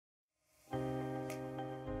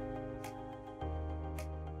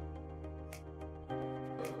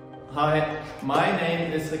Hi, my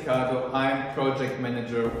name is Ricardo. I'm project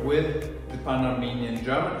manager with the Pan-Armenian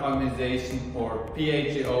German organization, or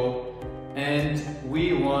PAGO, and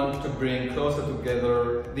we want to bring closer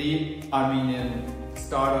together the Armenian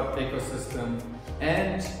startup ecosystem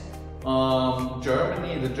and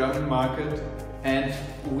Germany, the German market. And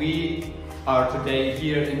we are today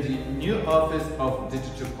here in the new office of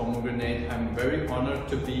Digital Pomegranate. I'm very honored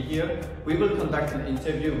to be here. We will conduct an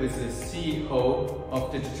interview with the CEO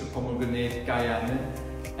of Digital Pomegranate, Gayane,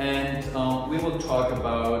 and we will talk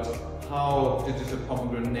about how Digital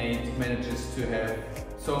Pomegranate manages to have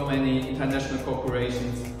so many international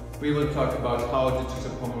corporations. We will talk about how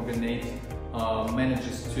Digital Pomegranate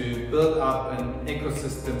manages to build up an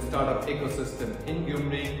ecosystem, startup ecosystem in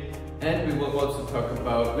Gyumri. And we will also talk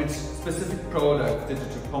about which specific product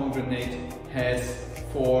Digital Pomegranate has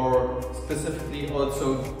for specifically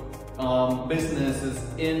also businesses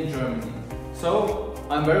in Germany. So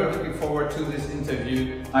I'm very looking forward to this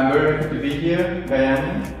interview. I'm very happy to be here.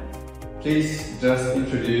 Gayane, please just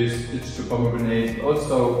introduce Digital Pomegranate,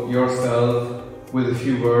 also yourself, with a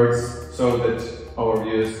few words so that our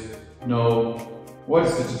viewers know what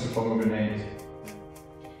is Digital Pomegranate.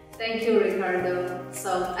 Thank you, Ricardo.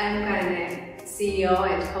 So I'm Gayane, CEO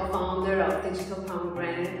and co-founder of Digital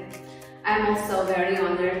Pomegranate. I'm also very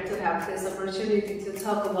honored to have this opportunity to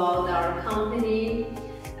talk about our company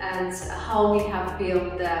and how we have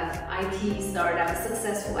built the IT startup,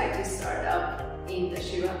 successful IT startup in the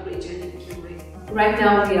Shirak region in Gyumri. Right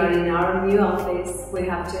now we are in our new office. We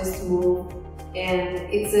have just moved, and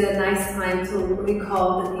it's a nice time to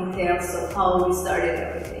recall the details of how we started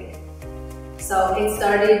everything. So it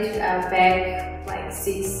started back like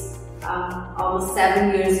almost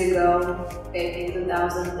 7 years ago, back in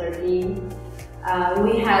 2013.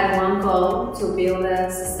 We had one goal to build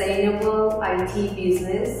a sustainable IT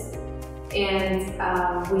business,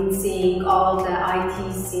 and with seeing all of the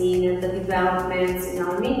IT scene and the developments in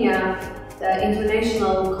Armenia, the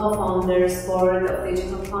international co-founders board of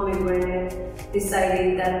Digital Pomegranate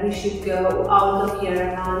decided that we should go out of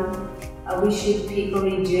Yerevan, we should pick a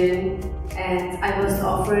region, and I was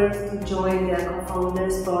offered to join the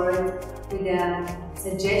co-founders board with a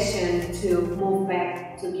suggestion to move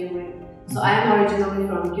back to Gyumri. So I am originally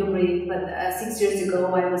from Gyumri, but 6 years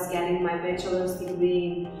ago I was getting my bachelor's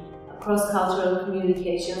degree in cross-cultural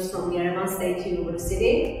communications from Yerevan State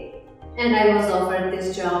University, and I was offered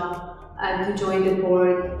this job to join the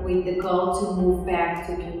board with the goal to move back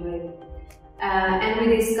to Gyumri. And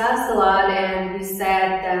we discussed a lot, and we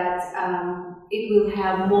said that it will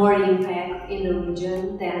have more impact in the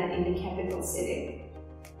region than in the capital city.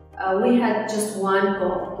 We had just one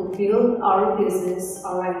goal: to build our business,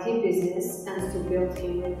 our IT business, and to build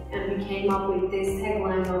Gyumri. And we came up with this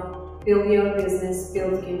tagline of "Build your business,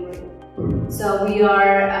 build Gyumri." So we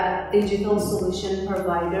are digital solution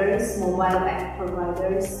providers, mobile app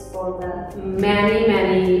providers for the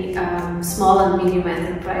many small and medium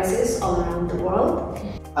enterprises all around the world.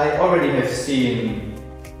 I already have seen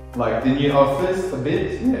like the new office a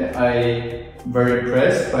bit. I'm very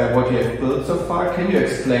impressed by what you have built so far. Can you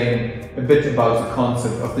explain a bit about the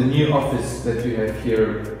concept of the new office that you have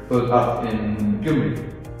here built up in Gyumri?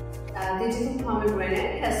 Digital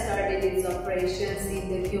Pomegranate has started its operations in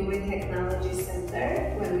the Gyumri Technology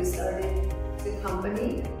Center when we started the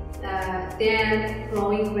company. Then,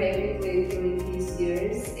 growing rapidly during these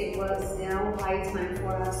years, it was now high time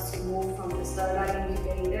for us to move from the startup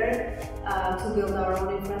incubator to build our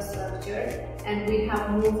own infrastructure. And we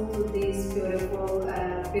have moved to this beautiful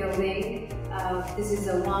building. This is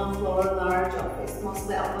a one-floor large office,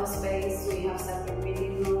 mostly office space. We have separate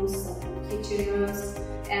meeting rooms, separate kitchen rooms,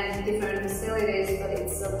 and different facilities, but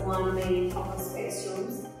it's one main office space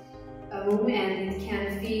room, and it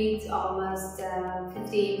can feed almost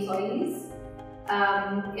 50 employees.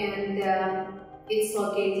 It's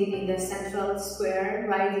located in the central square,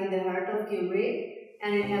 right in the heart of Gyumri,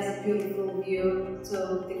 and it has a beautiful view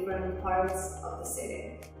to different parts of the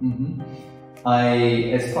city.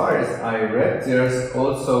 As far as I read, there's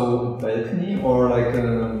also a balcony or like a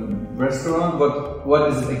restaurant. What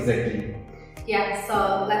is it exactly? Yeah,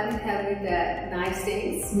 so let me tell you the nice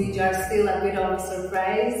things, which are still a bit of a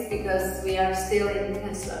surprise because we are still in the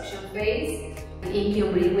construction phase. In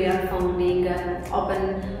Gyumri, we are founding an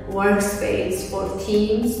open workspace for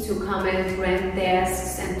teams to come and rent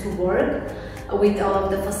desks and to work with all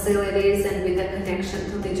of the facilities and with the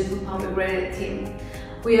connection to Digital Pomegranate team.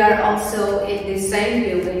 We are also in the same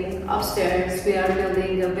building upstairs. We are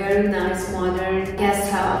building a very nice modern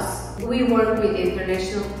guest house. We work with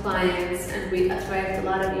international clients and we attract a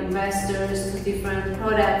lot of investors to different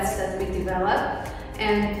products that we develop.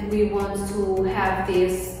 and we want to have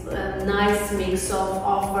this nice mix of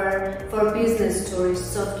offer for business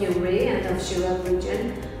tourists of Gyumri and of Shirak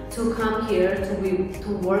region to come here to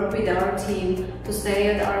work with our team, to stay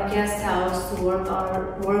at our guest house, to work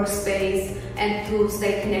our workspace, and to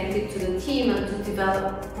stay connected to the team and to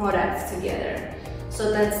develop products together.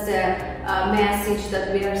 So that's the message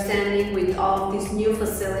that we are sending with all of these new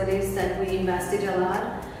facilities that we invested a lot,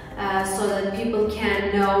 so that people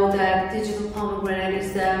can know that Digital Pomegranate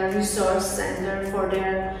is the resource center for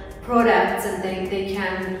their products, and they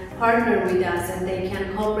can partner with us and they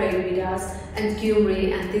can cooperate with us. And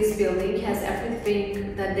Gyumri and this building has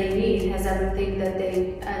everything that they need, has everything that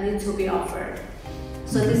they need to be offered.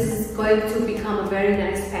 So this is going to become a very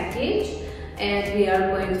nice package, and we are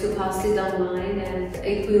going to post it online, and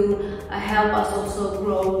it will help us also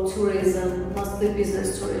grow tourism, mostly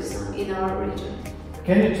business tourism in our region.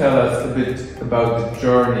 Can you tell us a bit about the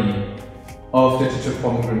journey of Digital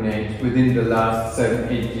Pomegranate within the last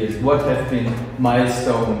 7-8 years? What have been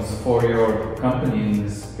milestones for your company in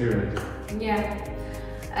this period? Yeah,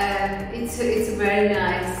 it's a very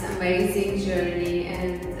nice, amazing journey,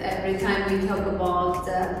 and every time we talk about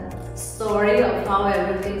the story of how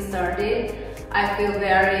everything started, I feel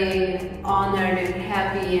very honored and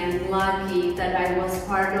happy and lucky that I was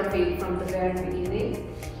part of it from the very beginning.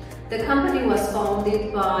 The company was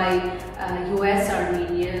founded by US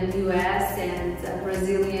Armenian, US and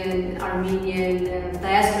Brazilian Armenian,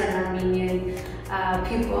 diasporan Armenian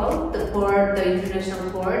people, the port, the international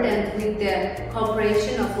port, and with the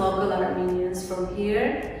cooperation of local Armenians from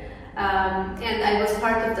here. And I was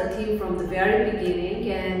part of the team from the very beginning,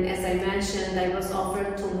 and as I mentioned, I was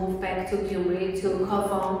offered to move back to Gyumri to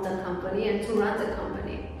co-found the company and to run the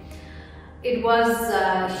company. It was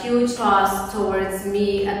a huge trust towards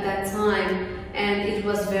me at that time, and it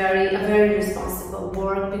was a very responsible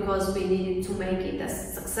work because we needed to make it a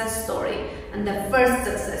success story, and the first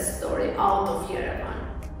success story out of Yerevan.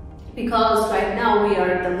 Because right now we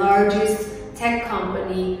are the largest tech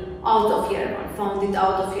company out of Yerevan, founded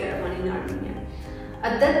out of Yerevan in Armenia.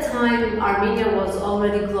 At that time, Armenia was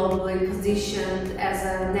already globally positioned as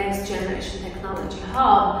a next generation technology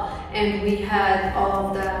hub, and we had all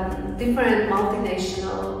of the different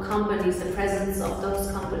multinational companies, the presence of those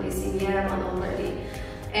companies in Yerevan already.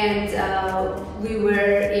 And we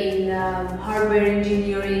were in hardware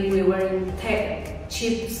engineering, we were in tech,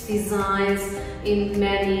 chips designs, in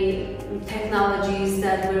many technologies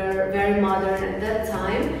that were very modern at that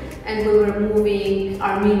time. And we were moving,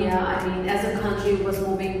 Armenia, I mean, as a country, was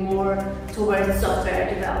moving more towards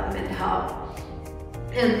software development hub.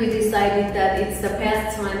 And we decided that it's the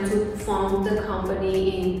best time to found the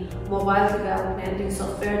company in mobile development, in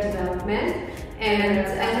software development, and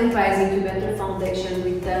Enterprise Incubator Foundation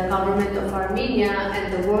with the government of Armenia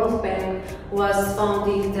and the World Bank was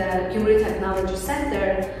founding the Gyumri Technology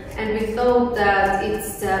Center, and we thought that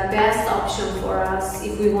it's the best option for us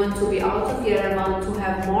if we want to be out of Yerevan, to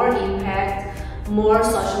have more impact, more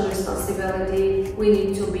social responsibility, we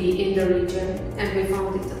need to be in the region, and we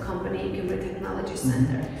founded the company Gyumri Technology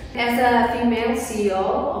Center. As a female CEO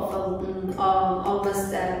of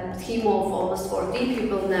almost a team of almost 40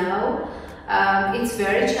 people now, it's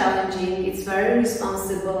very challenging, it's very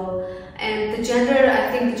responsible, and the gender,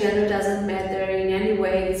 I think gender doesn't matter in any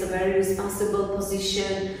way. It's a very responsible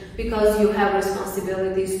position because you have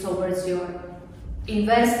responsibilities towards your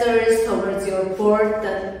investors, towards your board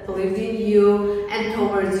that believed in you, and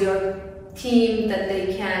towards your team that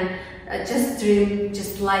they can just dream,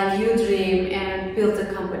 just like you dream, and build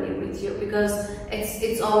a company with you, because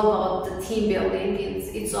it's all about the team building,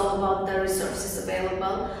 it's all about the resources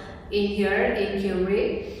available in here in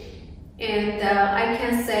Gyumri. And I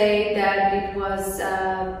can say that it was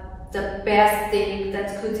the best thing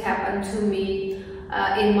that could happen to me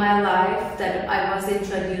in my life, that I was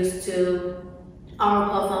introduced to our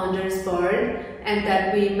co-founders board, and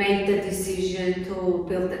that we made the decision to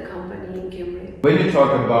build the company in Gyumri. When you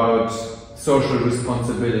talk about social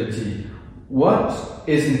responsibility, what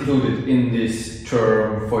is included in this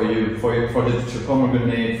term for you, for the Digital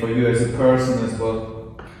Pomegranate, for you as a person as well?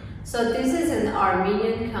 So this is an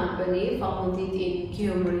Armenian company founded in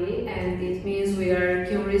Gyumri, and it means we are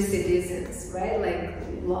Gyumri citizens, right? Like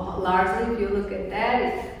largely, if you look at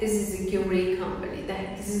that, this is a Gyumri company.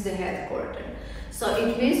 This is the headquarters. So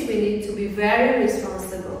it means we need to be very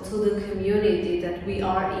responsible to the community that we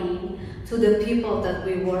are in, to the people that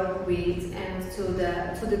we work with, and to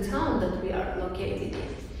the town that we are located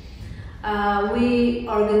in. We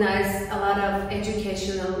organize a lot of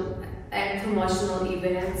educational and promotional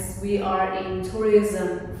events. We are in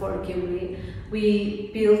tourism for Gyumri. We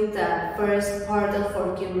built the first portal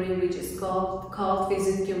for Gyumri, which is called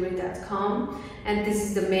visitgyumri.com, and this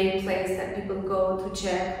is the main place that people go to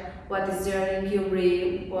check what is there in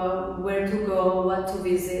Gyumri, where to go, what to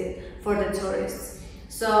visit for the tourists.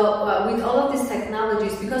 So with all of these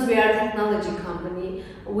technologies, because we are a technology company,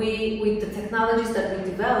 with the technologies that we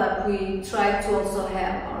develop, we try to also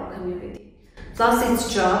help our community. Plus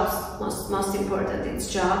it's jobs, most important,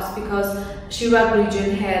 it's jobs, because Shirak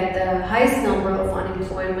region had the highest number of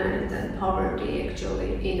unemployment and poverty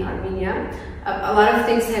actually in Armenia. A lot of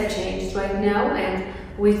things have changed right now, and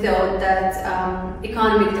we thought that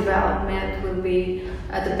economic development will be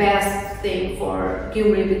the best thing for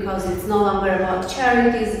Gyumri, because it's no longer about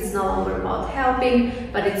charities, it's no longer about helping,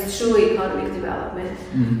 but it's true economic development.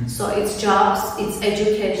 So it's jobs, it's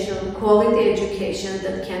education, quality education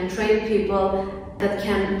that can train people, that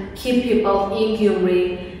can keep people in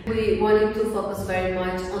Gyumri. We wanted to focus very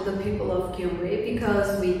much on the people of Gyumri,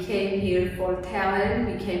 because we came here for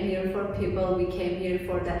talent, we came here for people, we came here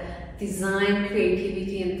for the design,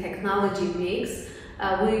 creativity and technology mix.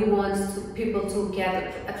 We want people to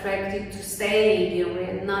get attracted to stay in Gyumri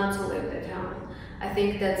and not to live at home. I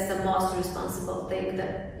think that's the most responsible thing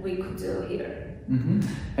that we could do here.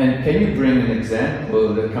 And can you bring an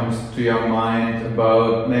example that comes to your mind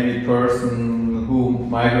about maybe a person who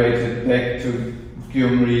migrated back to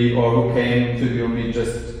Gyumri or who came to Gyumri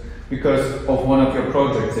just because of one of your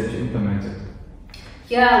projects that you implemented?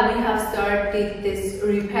 Yeah, we have started this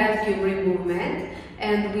Repath Gyumri movement,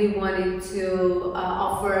 and we wanted to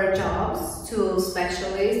offer jobs to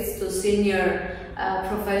specialists, to senior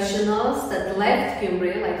professionals that left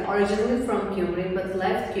Gyumri, like originally from Gyumri, but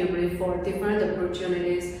left Gyumri for different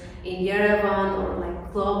opportunities in Yerevan or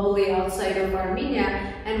like globally outside of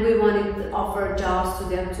Armenia, and we wanted to offer jobs to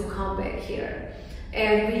them to come back here.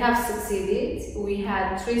 And we have succeeded. We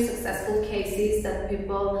had 3 successful cases that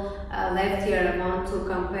people left Yerevan to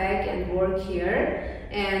come back and work here.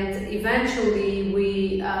 And eventually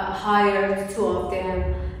we hired 2 of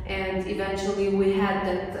them, and eventually we had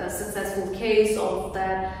that successful case of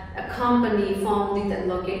that a company founded and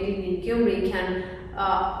located in Gyumri can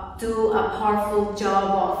do a powerful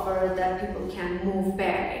job offer that people can move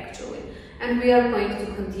back actually. And we are going to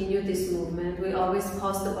continue this movement. We always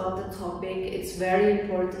post about the topic. It's very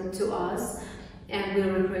important to us, and we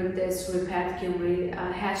will bring this Repath Gyumri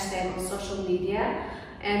hashtag on social media,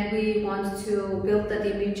 and we want to build that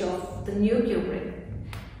image of the new Gyumri.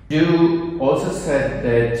 You also said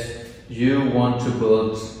that you want to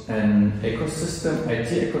build an ecosystem,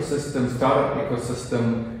 IT ecosystem, startup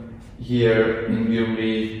ecosystem here in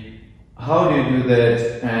Gyumri. How do you do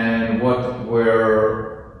that, and what were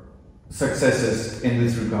successes in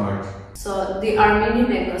this regard? So the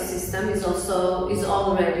Armenian ecosystem is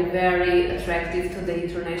already very attractive to the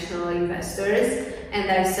international investors,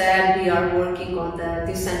 and I said we are working on the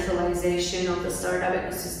decentralization of the startup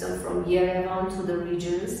ecosystem from Yerevan to the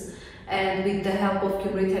regions, and with the help of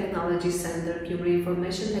Gyumri Technology Center, Gyumri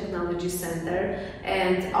Information Technology Center,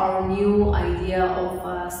 and our new idea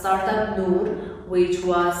of Startup Noor, which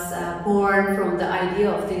was born from the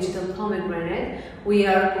idea of Digital Pomegranate, we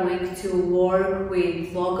are going to work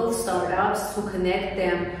with local startups to connect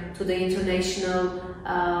them to the international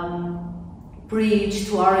bridge,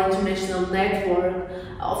 to our international network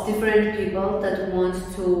of different people that want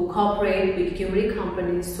to cooperate with Gyumri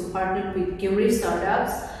companies, to partner with Gyumri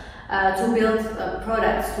startups, to build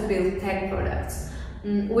products, to build tech products.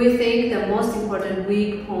 We think the most important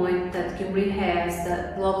weak point that Gyumri has,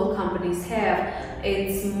 that local companies have,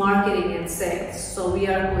 it's marketing and sales. So we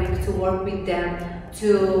are going to work with them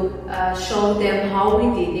to show them how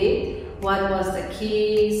we did it, what was the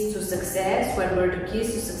keys to success, what were the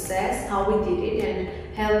keys to success, how we did it,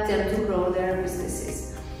 and help them to grow their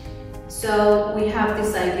businesses. So we have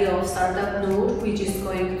this idea of Startup Noor, which is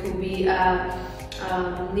going to be an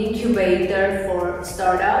incubator for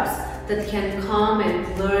startups that can come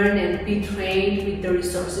and learn and be trained with the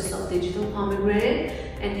resources of Digital Pomegranate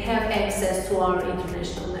and have access to our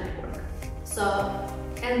international network.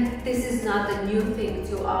 And this is not a new thing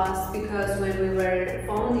to us, because when we were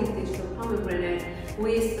founding Digital Pomegranate,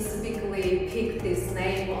 we specifically picked this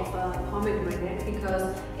name of a pomegranate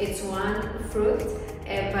because it's one fruit,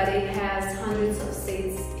 but it has hundreds of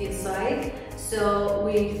seeds inside. So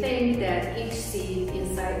we think that each seed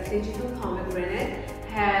inside Digital Pomegranate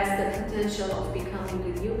has the potential of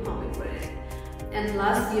becoming a new pomegranate. And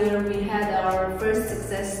last year we had our first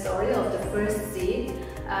success story of the first seed.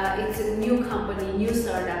 It's a new company, new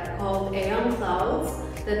startup called Aeon Clouds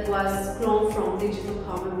that was grown from Digital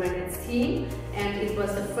Pomegranate's team, and it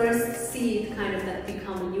was the first seed kind of that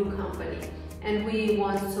become a new company. And we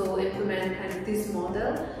want to implement kind of this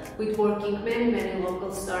model with working many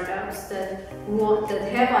local startups that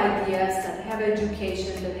have ideas, that have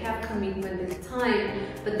education, that have commitment and time,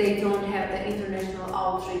 but they don't have the international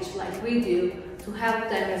outreach like we do, to help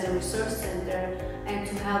them as a resource center and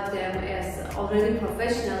to help them as already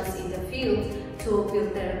professionals in the field to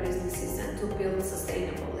build their businesses and to build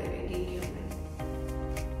sustainable living in Gyumri.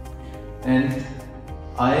 And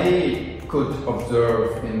I could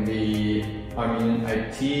observe in the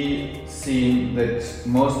IT scene that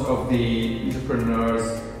most of the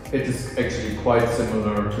entrepreneurs, it is actually quite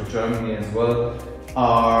similar to Germany as well,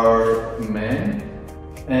 are men.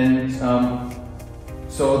 And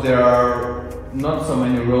so there are not so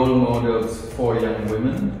many role models for young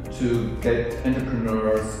women to get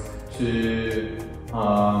entrepreneurs to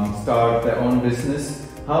start their own business.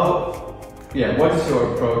 What is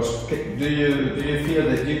your approach? Do you feel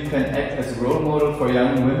that you can act as a role model for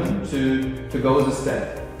young women to go the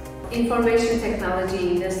step? Information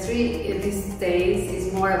technology industry these days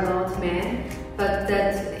is more about men, but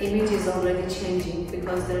that image is already changing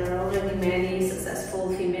because there are already many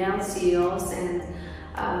successful female CEOs and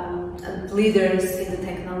leaders in the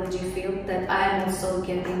technology field that I am also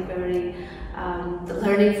getting very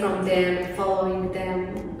learning from them and following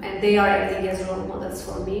them, and they are acting as role models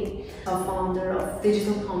for me. The founder of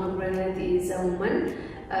Digital Pomegranate is a woman,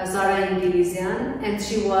 Gayane, and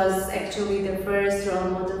she was actually the first role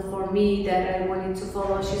model for me that I wanted to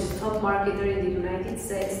follow. She's a top marketer in the United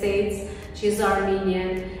States. She's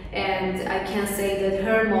Armenian, and I can say that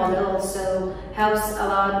her model also helps a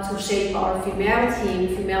lot to shape our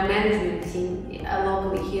female management team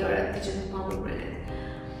locally here at Digital Pomegranate.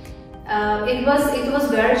 It was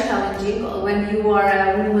very challenging when you are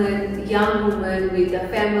a young woman with a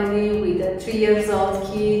family, with a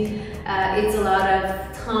 3-year-old kid. It's a lot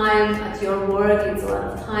of time at your work, it's a lot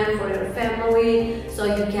of time for your family, so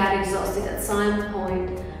you get exhausted at some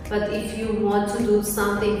point. But if you want to do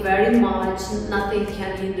something very much, nothing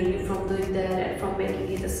can hinder you from doing that and from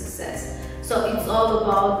making it a success. So it's all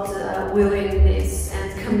about willingness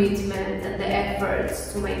and commitment and the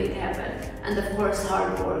efforts to make it happen, and of course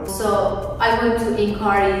hard work. So I want to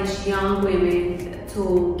encourage young women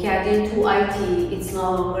to get into IT. It's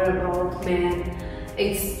no longer about men.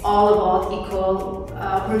 It's all about equal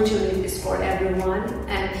opportunities for everyone,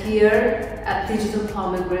 and here at Digital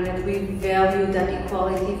Pomegranate we value that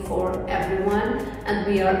equality for everyone, and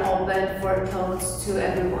we are open for talks to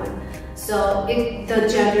everyone. So the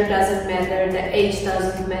gender doesn't matter, the age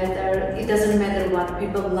doesn't matter, it doesn't matter what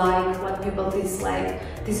people like, what people dislike.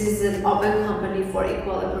 This is an open company for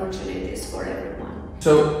equal opportunities for everyone.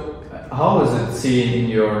 So how is it seen in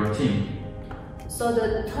your team? So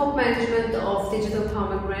the top management of Digital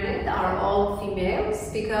Pomegranate are all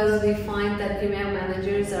females, because we find that female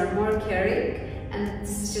managers are more caring, and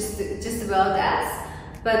this is just about us.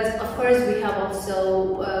 But of course we have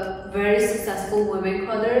also very successful women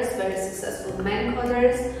coders, very successful men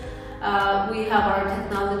coders. We have our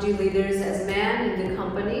technology leaders as men in the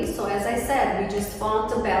company. So as I said, we just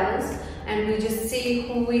found the balance, and we just see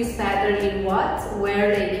who is better in what,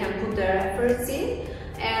 where they can put their efforts in,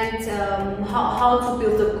 and how to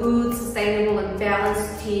build a good, sustainable and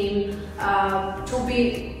balanced team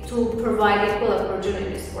to provide equal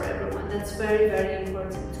opportunities for everyone. That's very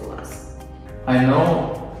important to us. I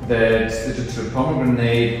know that Digital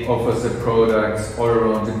Pomegranate offers the products all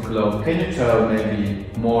around the globe. Can you tell maybe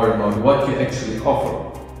more about what you actually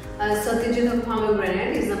offer? So Digital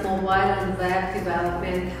Pomegranate is a mobile and web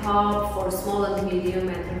development hub for small and medium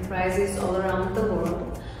enterprises all around the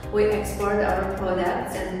world. We export our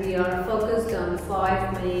products, and we are focused on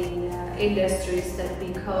 5 main industries that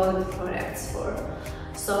we code products for.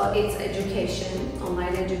 So it's education,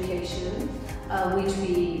 online education, which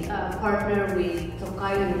we partner with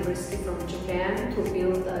Tokai University from Japan to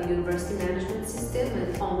build a university management system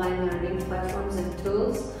and online learning platforms and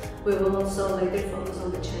tools. We will also later focus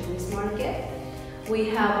on the Chinese market. We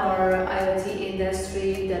have our IoT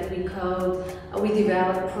industry that we code. We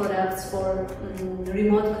develop products for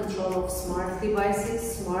remote control of smart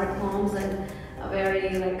devices, smart homes, and a very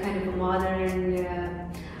kind of a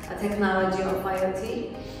modern technology of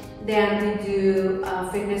IoT. Then we do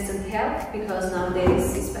fitness and health, because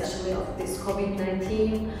nowadays, especially of this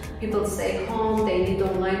COVID-19, people stay home, they need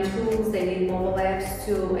online tools, they need mobile apps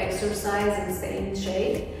to exercise and stay in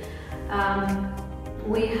shape.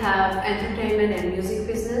 We have entertainment and music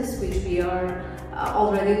business, which we are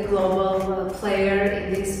already a global player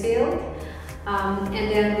in this field.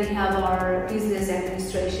 And then we have our business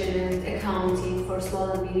administration and accounting for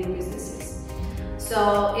small and medium businesses.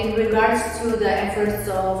 So in regards to the efforts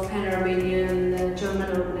of Pan-Armenian German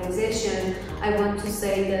organization, I want to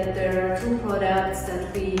say that there are two products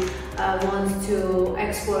that we want to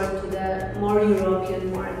export to the more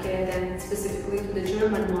European market and specifically to the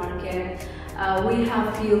German market. We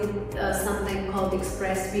have built something called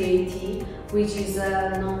Express VAT, which is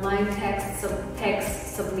an online tax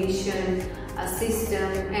submission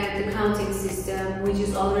system and accounting system, which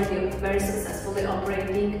is already very successfully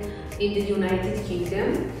operating in the United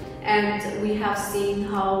Kingdom. And we have seen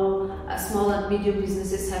how small and medium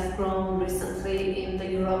businesses have grown recently in the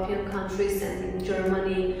European countries and in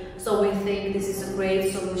Germany. So we think this is a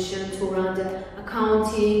great solution to run the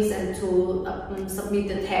accountings and to submit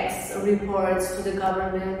the tax reports to the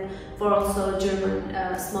government for also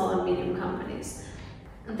German small and medium companies.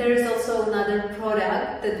 There is also another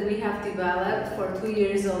product that we have developed for 2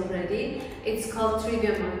 years already. It's called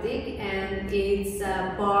Triviamatic, and it's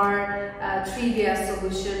a bar trivia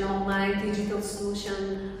solution, online digital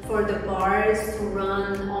solution for the bars to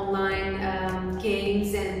run online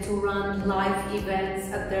games and to run live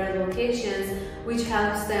events at their locations, which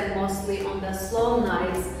helps them mostly on the slow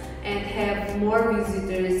nights and have more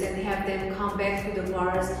visitors and have them come back to the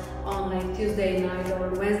bars on like Tuesday night or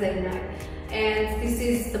Wednesday night. And this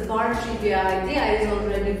is the bar trivia idea is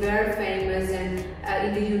already very famous and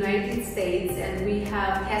in the United States, and we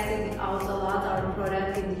have tested out a lot our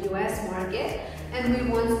product in the US market, and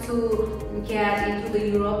we want to get into the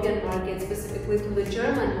European market, specifically to the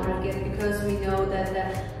German market, because we know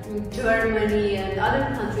that Germany and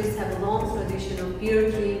other countries have a long tradition of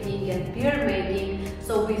beer drinking and beer making.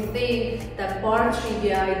 So we think that bar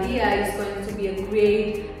trivia idea is going to be a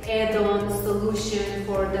great add-on solution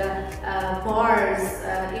for the bars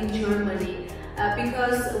in Germany.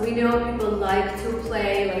 Because we know people like to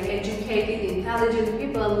play, like educated, intelligent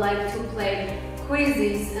people like to play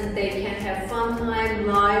quizzes, and they can have fun time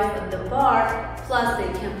live at the bar, plus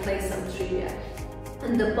they can play some trivia.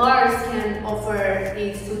 And the bars can offer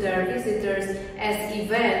it to their visitors as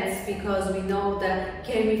events, because we know that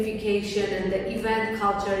gamification and the event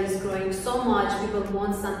culture is growing so much. People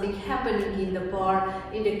want something happening in the bar,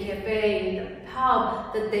 in the cafe, in the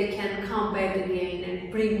pub, that they can come back again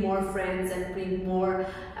and bring more friends and bring more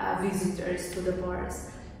visitors to the bars.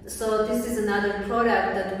 So this is another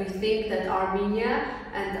product that we think that Armenia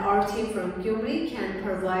and our team from Gyumri can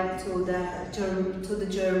provide to the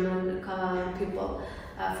German people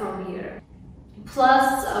from here.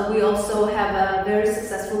 Plus, we also have a very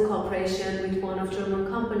successful cooperation with one of German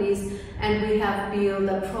companies, and we have built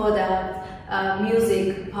a product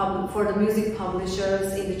for the music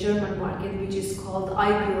publishers in the German market, which is called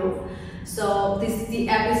iGroove. So the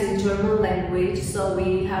app is in German language, so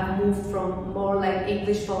we have moved from more like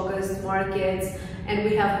English-focused markets, and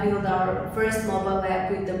we have built our first mobile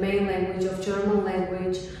app with the main language of German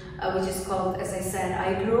language, which is called, as I said,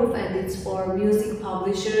 iGroove, and it's for music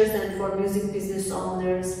publishers and for music business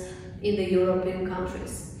owners in the European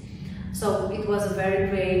countries. So it was a very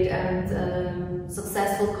great and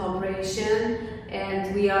successful cooperation,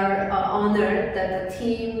 and we are honored that a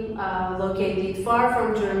team located far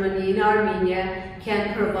from Germany in Armenia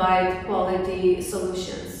can provide quality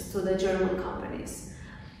solutions to the German companies.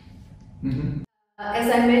 Mm-hmm.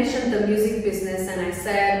 As I mentioned the music business, and I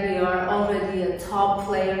said we are already a top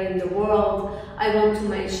player in the world, I want to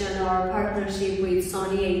mention our partnership with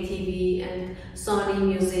Sony ATV and Sony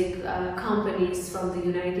Music companies from the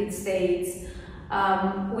United States.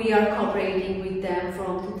 We are cooperating with them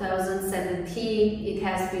from 2017. It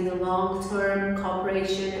has been a long-term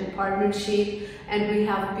cooperation and partnership, and we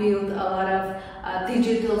have built a lot of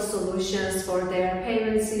digital solutions for their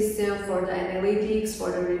payment system, for the analytics,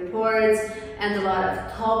 for the reports, and a lot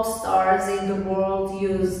of top stars in the world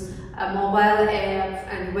use mobile app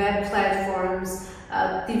and web platforms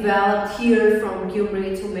developed here from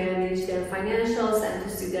Gyumri to manage their financials and to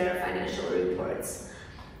see their financial reports.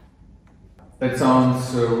 That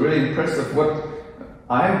sounds really impressive. What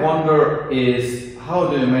I wonder is, how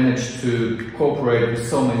do you manage to cooperate with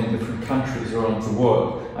so many different countries around the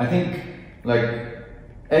world? I think,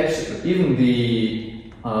 even the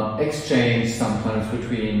exchange sometimes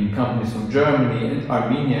between companies from Germany and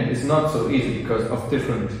Armenia is not so easy because of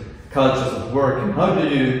different cultures of working. How do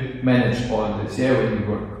you manage all this? Yeah, when you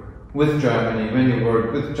work with Germany, when you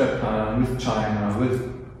work with Japan, with China, with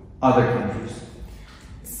other countries.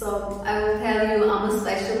 So I will tell you, I'm a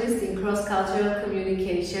specialist in cross-cultural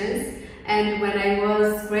communications, and when I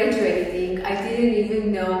was graduating, I didn't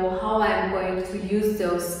even know how I'm going to use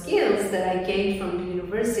those skills that I gained from the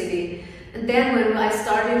university. And then when I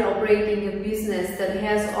started operating a business that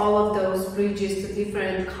has all of those bridges to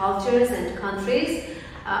different cultures and countries,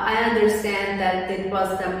 I understand that it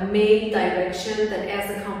was the main direction that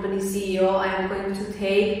as a company CEO I am going to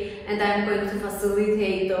take, and I am going to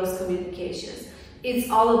facilitate those communications. It's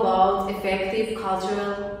all about effective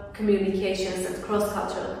cultural communications and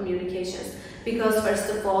cross-cultural communications. Because first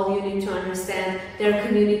of all, you need to understand their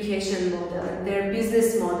communication model and their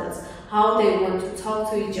business models, how they want to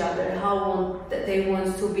talk to each other, how they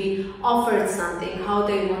want to be offered something, how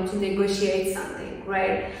they want to negotiate something,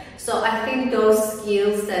 right? So I think those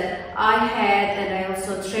skills that I had, and I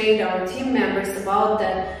also trained our team members about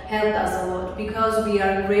that, helped us a lot, because we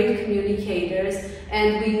are great communicators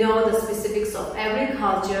and we know the specifics of every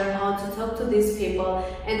culture, how to talk to these people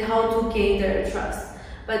and how to gain their trust.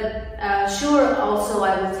 But sure, also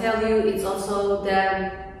I will tell you, it's also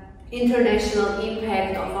the international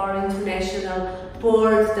impact of our international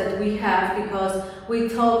board that we have, because we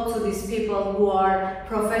talk to these people who are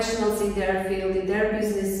professionals in their field, in their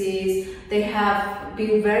businesses. They have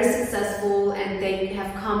been very successful and they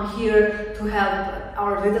have come here to help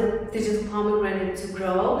our little Digital Pomegranate to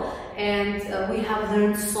grow. And we have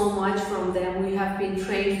learned so much from them. We have been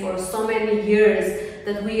trained for so many years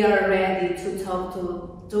that we are ready to talk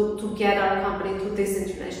to get our company to this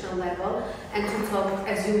international level and to talk,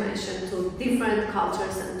 as you mentioned, to different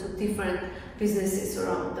cultures and to different businesses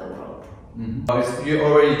around the world. Mm-hmm. You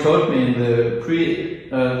already told me in the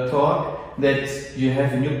pre-talk that you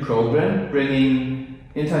have a new program bringing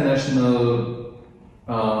international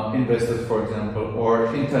investors, for example,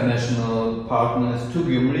 or international partners to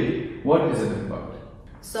Gyumri. What is it about?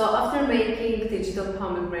 So after making Digital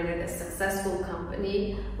Pomegranate a successful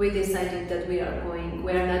company, we decided that we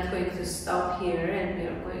are not going to stop here, and we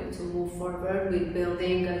are going to move forward with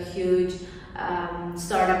building a huge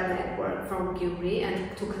startup network from Gyumri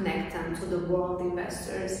and to connect them to the world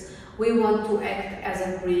investors. We want to act as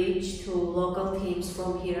a bridge to local teams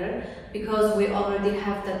from here, because we already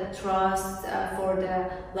have the trust for the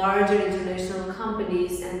larger international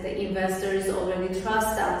companies, and the investors already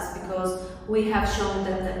trust us because we have shown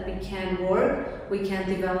them that we can work, we can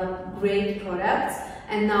develop great products,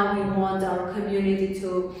 and now we want our community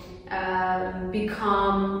to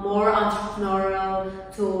become more entrepreneurial,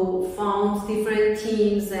 to found different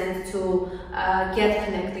teams and to get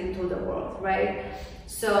connected to the world, right?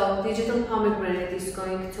 So Digital Pomegranate is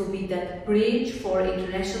going to be that bridge for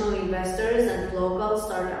international investors and local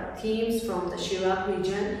startup teams from the Shirak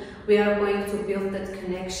region. We are going to build that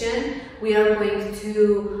connection. We are going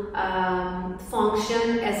to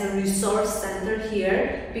function as a resource center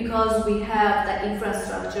here, because we have the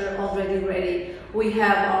infrastructure already ready. We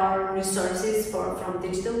have our resources from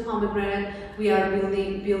Digital Pomegranate. We are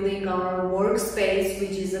building our workspace,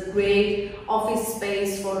 which is a great office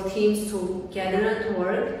space for teams to gather and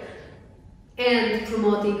work. And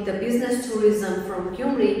promoting the business tourism from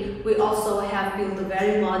Gyumri, we also have built a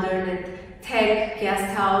very modern and tech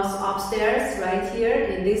guest house upstairs right here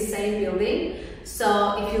in this same building.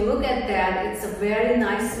 So if you look at that, it's a very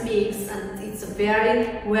nice mix, and it's a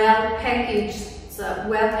very well-packaged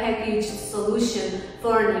solution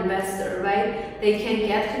for an investor, right? They can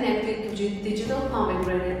get connected to Digital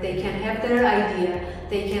Pomegranate, they can have their idea,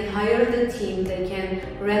 they can hire the team, they can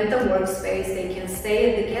rent the workspace, they can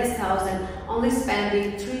stay at the guest house, and only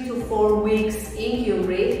spending 3 to 4 weeks in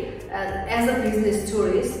Gyumri as a business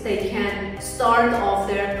tourist, they can start off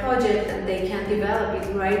their project and they can develop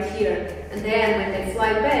it right here. And then when they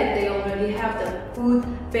fly back, they already have the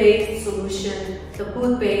food-based solution, the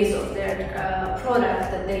food base of their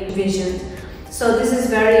product that they envisioned. So this is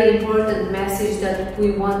very important message that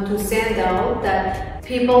we want to send out, that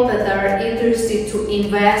people that are interested to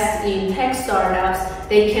invest in tech startups,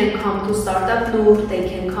 they can come to Startup Loop, they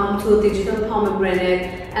can come to Digital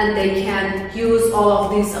Pomegranate, and they can use all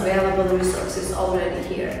of these available resources already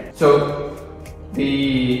here. So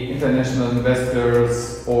the international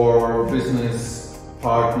investors or business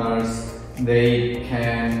partners, they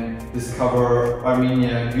can discover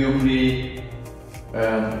Armenia, Gyumri,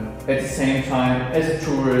 at the same time as a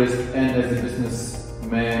tourist and as a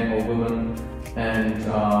businessman or woman, and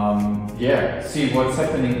see what's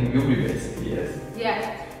happening in Gyumri basically, yes?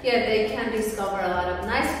 Yeah, they can discover a lot of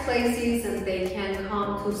nice places, and they can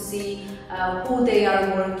come to see who they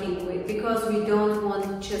are working with, because we don't want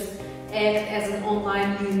to just act as an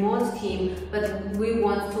online remote team, but we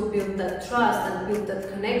want to build that trust and build that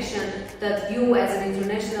connection that you as an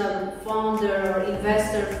international founder or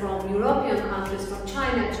investor from European countries, from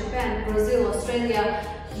China, Japan, Brazil, Australia,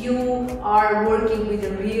 you are working with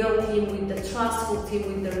a real team, with the trustful team,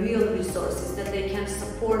 with the real resources that they can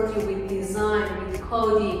support you with design, with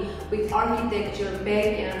coding, with architecture, back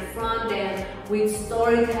end, front end, with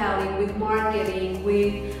storytelling, with marketing,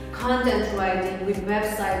 with content writing, with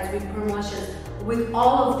websites, with promotions. With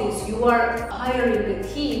all of this, you are hiring a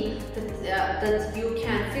team that you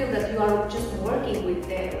can feel that you are just working with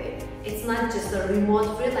daily. It's not just a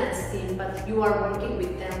remote freelance team, but you are working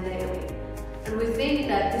with them daily. And we think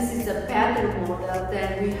that this is a better model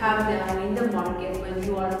than we have now in the market when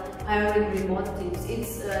you are hiring remote teams.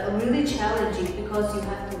 It's really challenging because you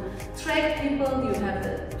have to track people, you have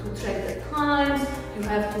to track the times, you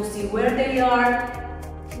have to see where they are.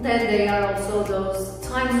 Then there are also those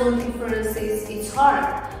time zone differences. It's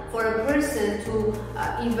hard for a person to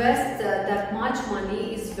invest that much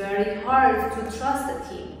money. It's very hard to trust a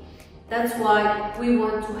team. That's why we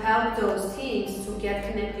want to help those teams to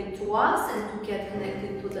get connected to us and to get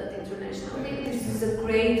connected to that international team. This is a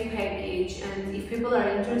great package, and if people are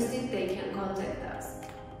interested, they can contact us.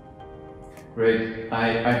 Great.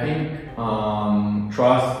 I think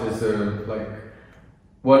trust is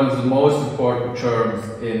one of the most important terms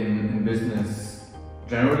in business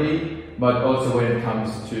generally, but also when it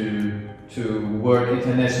comes to work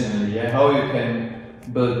internationally. Yeah? How you can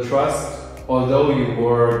build trust although you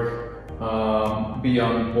work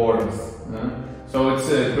beyond borders. So it's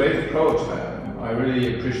a great approach. I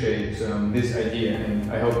really appreciate this idea,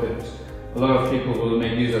 and I hope that a lot of people will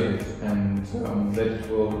make use of it, and that it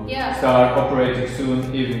will start operating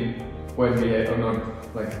soon, even when we have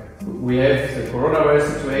we have the coronavirus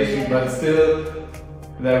situation, but still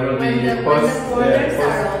there will when the borders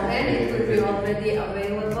are open, it will be already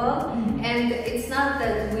available. And it's not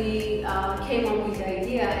that we came up with the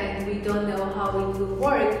idea and we don't know how it will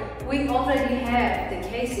work. We already have the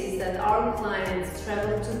cases that our clients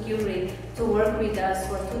travel to Gyumri to work with us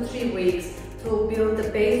for 2-3 weeks to build the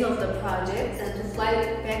base of the projects and to fly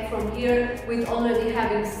back from here with already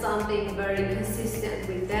having something very consistent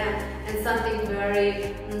with them and something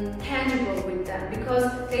very tangible with them, because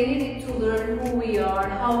they needed to learn who we are,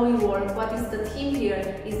 how we work, what is the team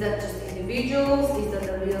here, is that just individuals, is that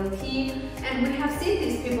a real team? And we have seen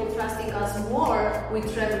these people trusting us more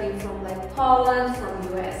with traveling from Poland,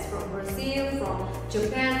 from US, from Brazil, from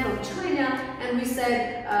Japan, from China, and we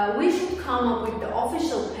said we should come up with the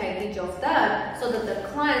official package of that so that the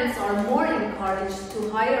clients are more encouraged to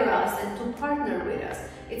hire us and to partner with us.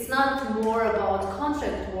 It's not more about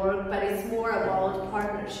contract work, but it's more about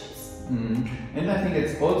partnerships. And I think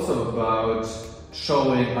it's also about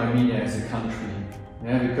showing Armenia as a country,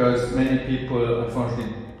 because many people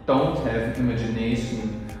unfortunately don't have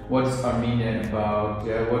imagination what is Armenia about,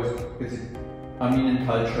 what is Armenian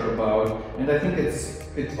culture about, and I think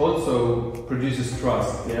it also produces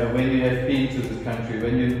trust, when you have been to the country,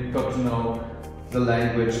 when you got to know the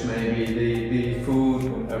language, maybe the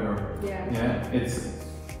food, whatever. It's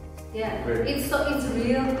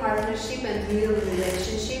real partnership and real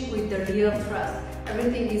relationship with the real trust.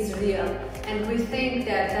 Everything is real, and we think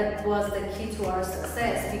that was the key to our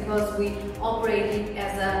success, because we operated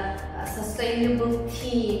as a sustainable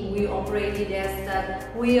team. We operated as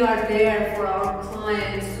that we are there for our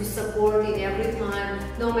clients to support in every time,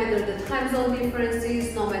 no matter the time zone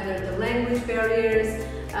differences, no matter the language barriers.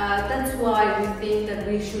 That's why we think that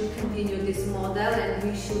we should continue this model and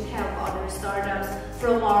we should help other startups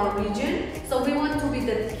from our region. So we want to be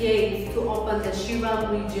the gate to open the Shirak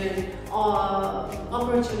region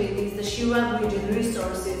opportunities, the Shirak region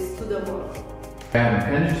resources to the world.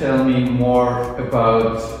 Can you tell me more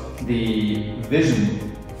about the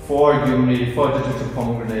vision for Gyumri, for Digital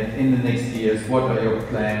Pomegranate in the next years? What are your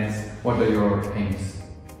plans? What are your aims?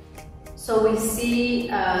 So we see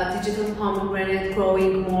Digital Pomegranate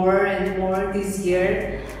growing more and more this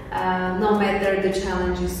year. No matter the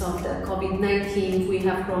challenges of the COVID-19, we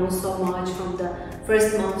have grown so much from the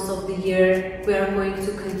first months of the year. We are going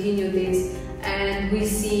to continue this, and we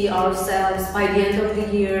see ourselves by the end of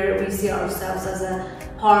the year, we see ourselves as a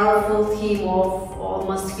powerful team of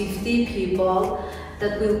almost 50 people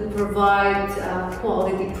that will provide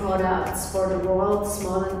quality products for the world,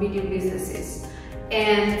 small and medium businesses.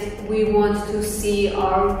 And we want to see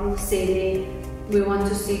our city, we want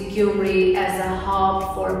to see Gyumri as a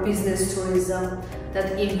hub for business tourism,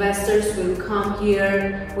 that investors will come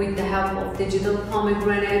here with the help of Digital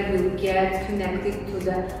Pomegranate, will get connected to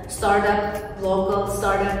the local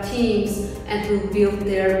startup teams, and will build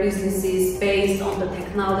their businesses based on the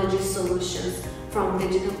technology solutions from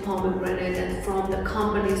Digital Pomegranate and from the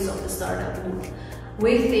companies of the startup group.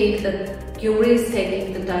 We think that Gyumri is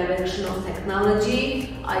taking the direction of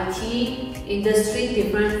technology, IT, industry,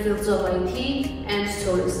 different fields of IT, and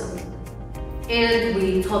tourism. And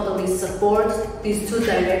we totally support these two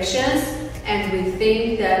directions, and we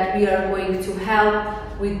think that we are going to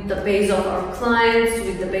help with the base of our clients,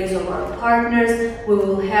 with the base of our partners, we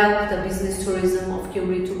will help the business tourism of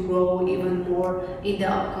Gyumri to grow even more in the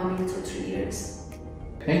upcoming 2-3 years.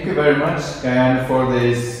 Thank you very much, Gayane, for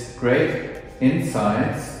these great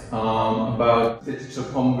insights about Digital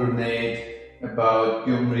Pomegranate, about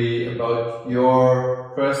Gyumri, about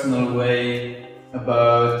your personal way,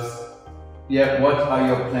 about what are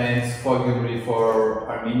your plans for Gyumri, for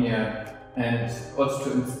Armenia, and also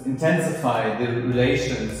to intensify the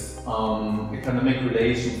relations, economic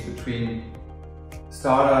relations between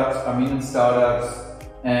startups, Armenian startups,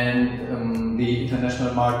 and the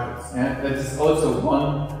international markets. That is also one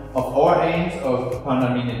of our aims of the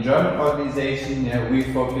Pan-Armenian German organization. We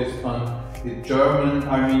focus on the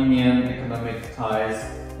German-Armenian economic ties.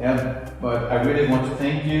 But I really want to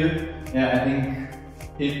thank you. I think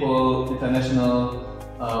international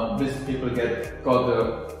business people got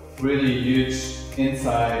a really huge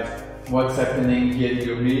insight what's happening here in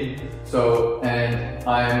Gyumri. And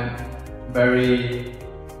I'm very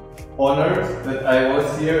honored that I was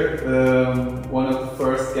here, one of the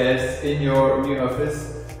first guests in your new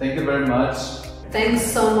office. Thank you very much. Thanks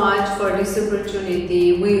so much for this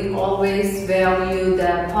opportunity. We always value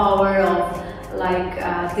the power of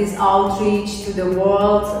this outreach to the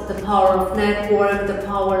world, the power of network, the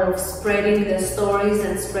power of spreading the stories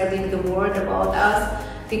and spreading the word about us,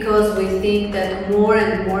 because we think that more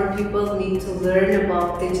and more people need to learn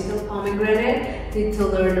about Digital Pomegranate, need to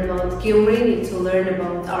learn about Gyumri, need to learn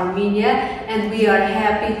about Armenia, and we are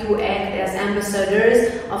happy to act as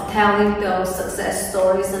ambassadors of telling those success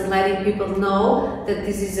stories and letting people know that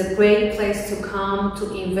this is a great place to come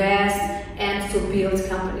to invest and to build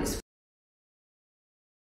companies.